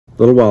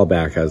little while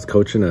back, I was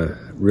coaching a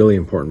really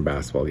important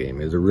basketball game.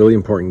 It was a really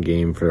important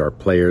game for our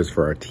players,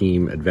 for our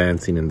team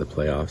advancing in the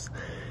playoffs.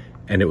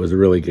 And it was a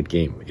really good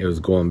game. It was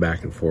going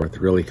back and forth,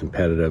 really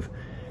competitive.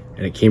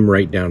 And it came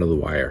right down to the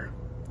wire.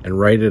 And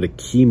right at a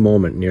key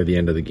moment near the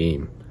end of the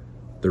game,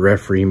 the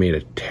referee made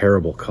a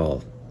terrible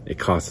call. It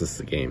cost us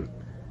the game.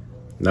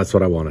 And that's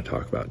what I want to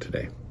talk about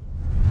today.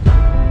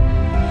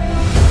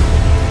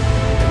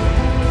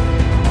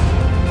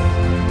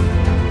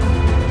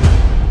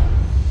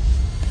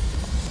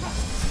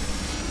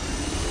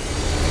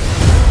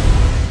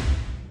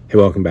 Hey,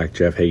 welcome back,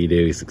 Jeff Heggie,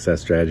 Daily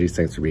Success Strategies.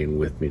 Thanks for being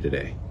with me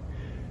today.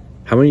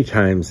 How many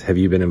times have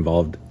you been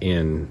involved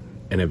in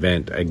an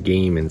event, a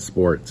game, in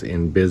sports,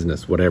 in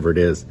business, whatever it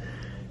is,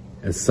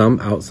 and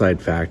some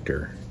outside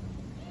factor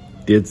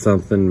did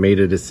something, made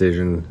a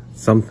decision,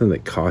 something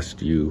that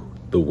cost you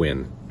the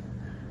win?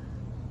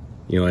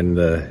 You know, in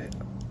the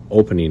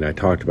opening, I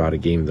talked about a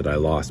game that I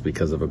lost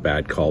because of a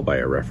bad call by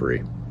a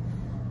referee.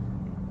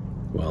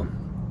 Well,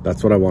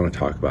 that's what I want to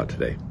talk about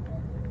today.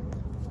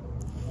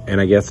 And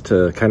I guess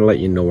to kind of let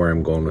you know where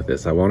I'm going with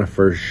this, I want to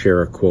first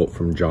share a quote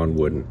from John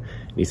Wooden.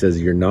 He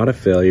says, "You're not a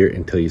failure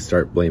until you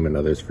start blaming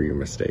others for your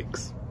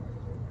mistakes."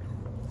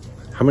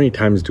 How many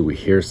times do we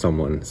hear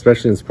someone,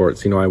 especially in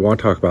sports, I want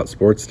to talk about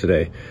sports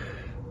today,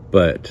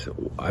 but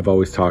I've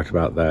always talked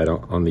about that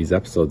on these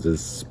episodes, is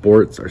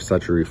sports are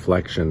such a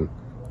reflection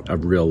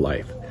of real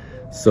life.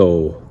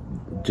 So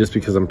just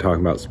because I'm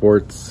talking about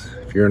sports,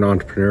 if you're an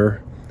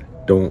entrepreneur,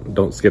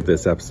 don't skip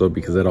this episode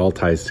because it all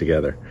ties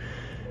together.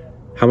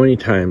 How many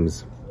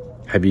times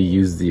have you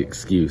used the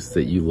excuse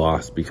that you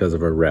lost because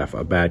of a ref,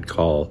 a bad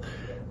call,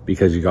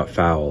 because you got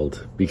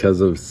fouled, because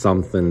of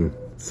something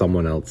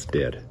someone else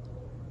did?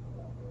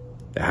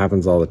 It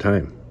happens all the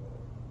time.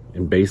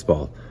 In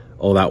baseball,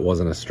 oh, that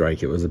wasn't a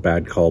strike, it was a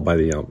bad call by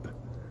the ump.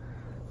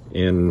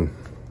 In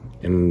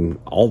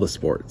all the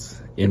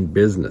sports, in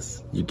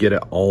business, you get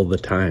it all the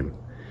time.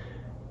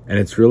 And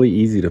it's really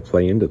easy to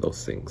play into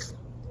those things.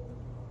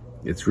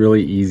 It's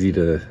really easy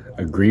to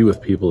agree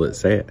with people that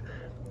say it.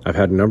 I've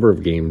had a number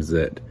of games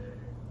that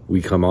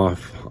we come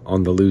off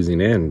on the losing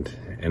end,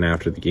 and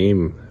after the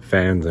game,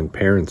 fans and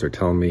parents are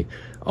telling me,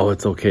 "Oh,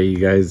 it's okay, you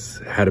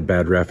guys had a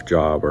bad ref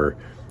job," or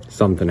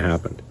something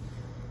happened.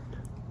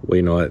 Well,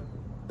 you know what?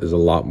 There's a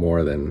lot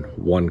more than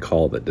one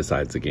call that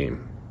decides a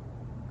game.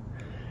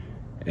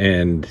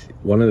 And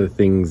one of the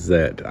things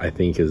that I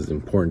think is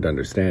important to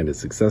understand is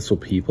successful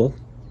people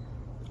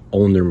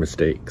own their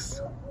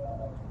mistakes.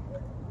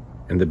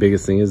 And the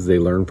biggest thing is they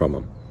learn from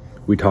them.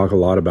 We talk a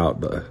lot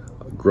about the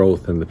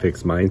growth and the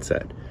fixed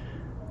mindset.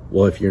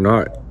 Well, if you're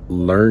not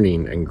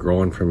learning and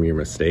growing from your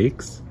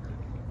mistakes,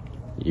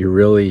 you're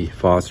really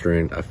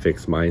fostering a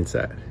fixed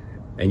mindset,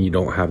 and you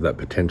don't have that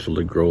potential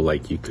to grow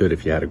like you could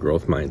if you had a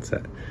growth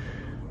mindset.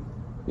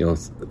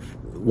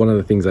 One of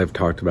the things I've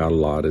talked about a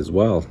lot as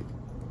well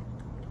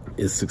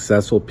is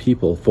successful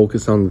people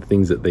focus on the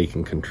things that they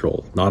can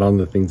control, not on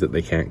the things that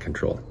they can't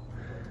control.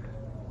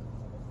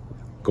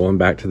 Going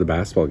back to the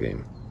basketball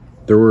game,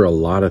 there were a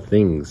lot of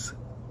things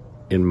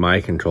in my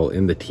control,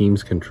 in the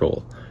team's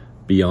control,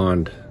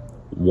 beyond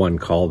one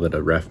call that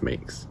a ref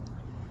makes.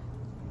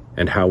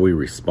 And how we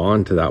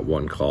respond to that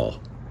one call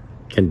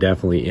can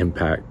definitely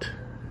impact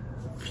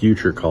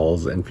future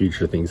calls and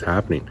future things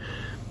happening.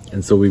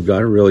 And so we've got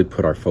to really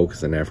put our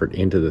focus and effort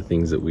into the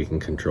things that we can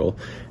control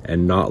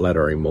and not let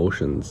our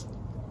emotions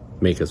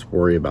make us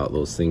worry about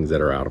those things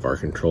that are out of our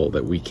control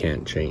that we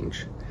can't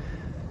change.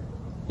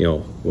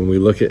 When we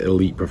look at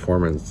elite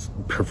performers,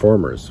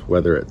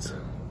 whether it's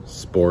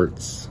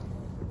sports,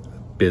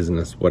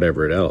 business,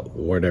 whatever it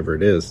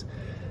is,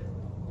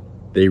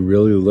 they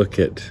really look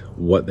at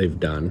what they've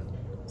done,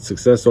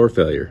 success or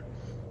failure,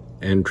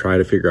 and try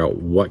to figure out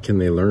what can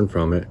they learn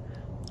from it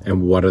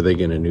and what are they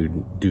going to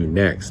do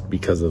next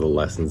because of the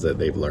lessons that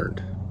they've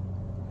learned.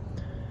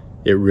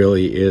 It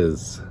really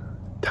is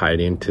tied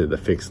into the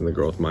fix and the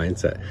growth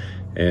mindset.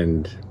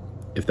 And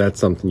if that's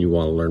something you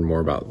want to learn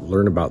more about,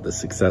 learn about the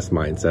success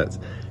mindsets,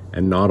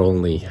 and not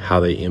only how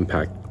they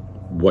impact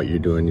what you're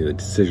doing, the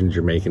decisions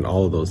you're making,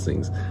 all of those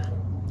things,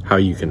 how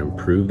you can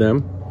improve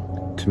them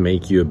to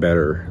make you a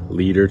better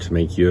leader, to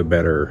make you a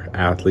better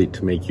athlete,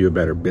 to make you a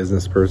better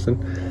business person.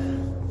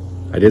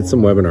 I did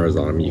some webinars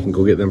on them. You can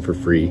go get them for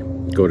free.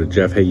 Go to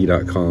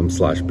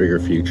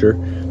jeffheggie.com/biggerfuture.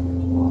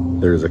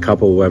 There's a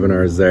couple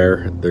webinars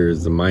there.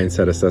 There's a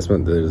mindset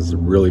assessment that is a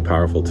really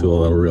powerful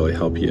tool that'll really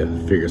help you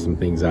figure some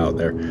things out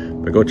there.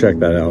 But go check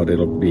that out.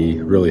 It'll be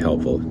really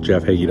helpful.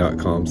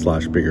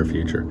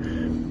 jeffheggie.com/biggerfuture.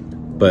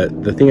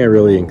 But the thing I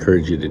really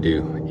encourage you to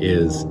do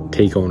is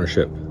take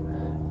ownership.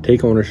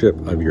 Take ownership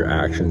of your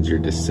actions, your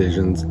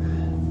decisions,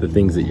 the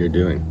things that you're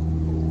doing.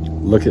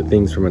 Look at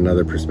things from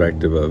another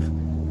perspective of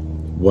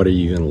what are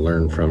you going to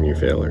learn from your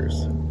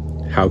failures?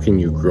 How can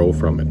you grow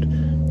from it?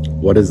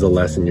 What is the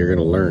lesson you're going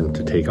to learn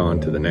to take on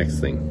to the next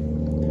thing?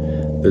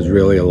 There's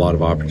really a lot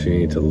of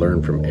opportunity to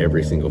learn from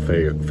every single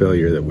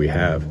failure that we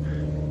have.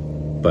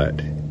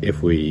 But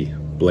if we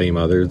blame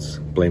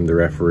others, blame the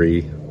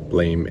referee,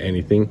 blame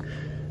anything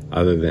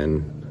other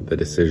than the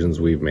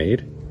decisions we've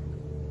made,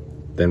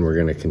 then we're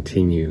going to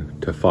continue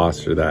to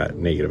foster that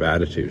negative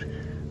attitude.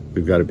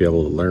 We've got to be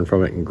able to learn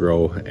from it and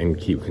grow and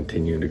keep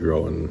continuing to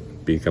grow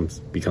and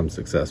become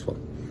successful.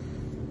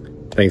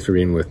 Thanks for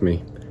being with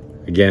me.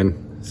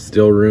 Again,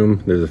 still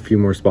room. There's a few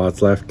more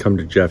spots left. Come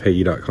to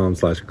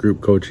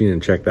jeffheggie.com/group coaching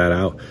and check that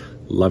out.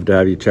 Love to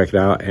have you check it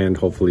out and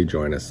hopefully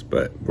join us.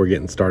 But we're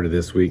getting started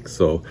this week,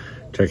 so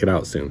check it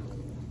out soon.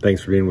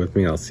 Thanks for being with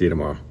me. I'll see you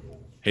tomorrow.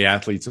 Hey,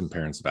 athletes and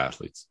parents of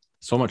athletes.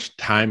 So much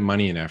time,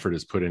 money, and effort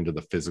is put into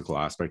the physical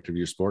aspect of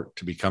your sport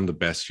to become the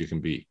best you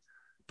can be.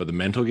 But the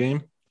mental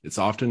game, it's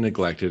often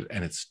neglected,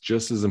 and it's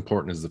just as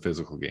important as the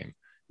physical game.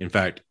 In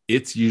fact,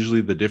 it's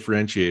usually the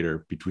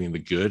differentiator between the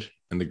good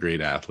and the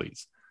great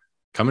athletes.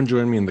 Come and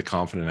join me in the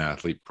Confident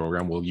Athlete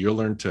program where you'll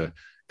learn to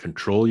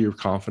control your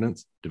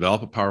confidence,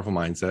 develop a powerful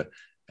mindset,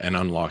 and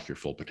unlock your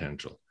full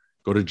potential.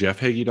 Go to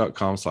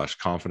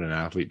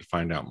jeffheggie.com/confidentathlete to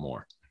find out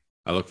more.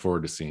 I look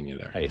forward to seeing you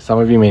there. Hey, some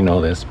of you may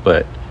know this,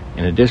 but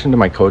in addition to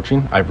my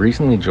coaching, I've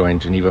recently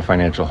joined Geneva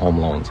Financial Home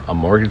Loans, a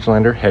mortgage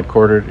lender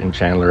headquartered in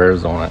Chandler,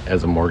 Arizona,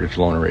 as a mortgage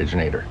loan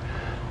originator.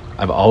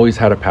 I've always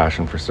had a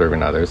passion for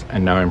serving others,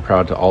 and now I'm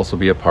proud to also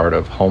be a part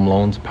of Home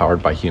Loans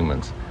Powered by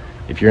Humans.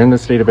 If you're in the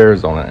state of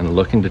Arizona and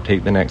looking to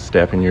take the next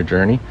step in your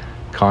journey,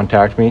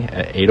 contact me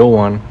at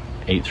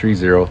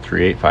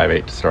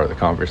 801-830-3858 to start the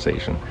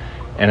conversation.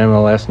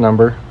 NMLS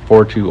number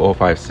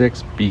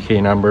 42056,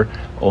 BK number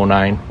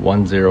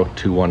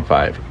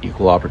 0910215,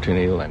 Equal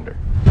Opportunity Lender.